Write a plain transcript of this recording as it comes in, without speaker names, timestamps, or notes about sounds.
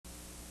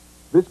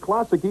This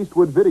classic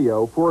Eastwood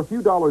video, for a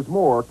few dollars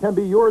more, can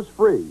be yours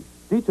free.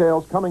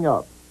 Details coming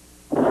up.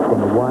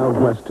 From the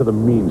Wild West to the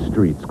mean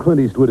streets,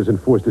 Clint Eastwood has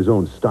enforced his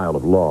own style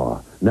of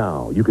law.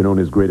 Now, you can own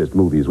his greatest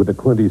movies with the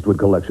Clint Eastwood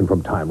collection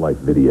from Time Life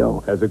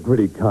Video. As a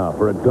gritty cop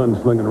or a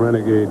gunslinging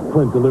renegade,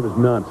 Clint delivers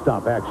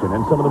non-stop action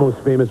and some of the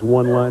most famous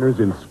one-liners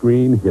in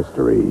screen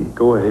history.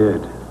 Go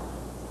ahead.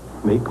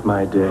 Make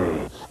my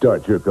day.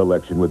 Start your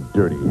collection with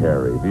Dirty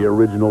Harry, the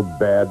original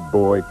bad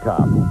boy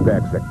cop who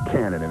packs a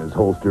cannon in his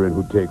holster and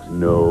who takes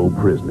no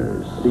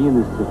prisoners. Being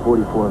this is a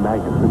 44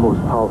 Magnum, the most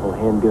powerful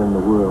handgun in the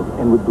world,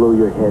 and would blow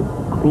your head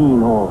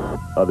clean off.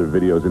 Other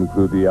videos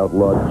include the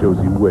outlaw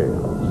Josey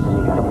Wales.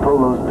 You gotta pull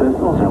those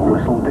pistols and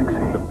whistle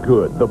Dixie. The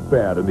good, the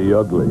bad, and the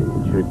ugly.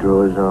 Put your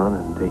drawers on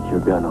and take your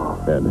gun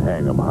off. And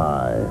hang 'em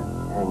high.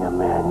 Hang a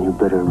man, you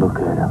better look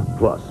at him.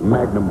 Plus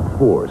Magnum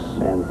Force.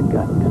 Man's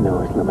got to know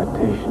his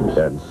limitations.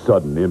 And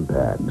Sudden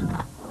Impact.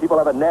 People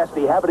have a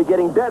nasty habit of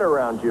getting dead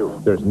around you.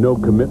 There's no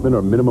commitment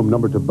or minimum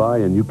number to buy,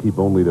 and you keep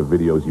only the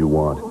videos you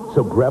want.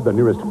 So grab the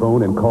nearest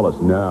phone and call us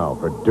now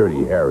for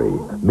Dirty Harry.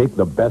 Make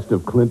the best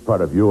of Clint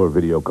part of your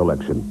video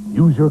collection.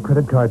 Use your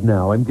credit card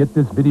now and get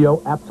this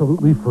video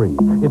absolutely free.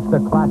 It's the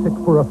classic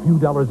for a few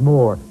dollars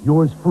more.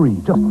 Yours free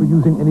just for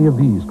using any of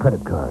these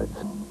credit cards.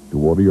 To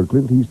order your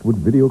Clint Eastwood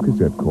video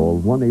cassette, call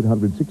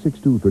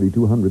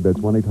 1-800-662-3200. That's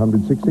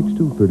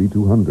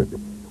 1-800-662-3200.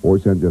 Or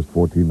send just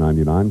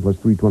 $14.99 plus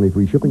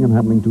 $3.23 shipping and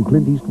handling to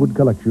Clint Eastwood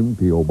Collection,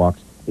 P.O.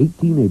 Box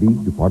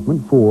 1880,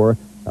 Department 4,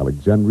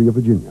 Alexandria,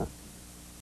 Virginia.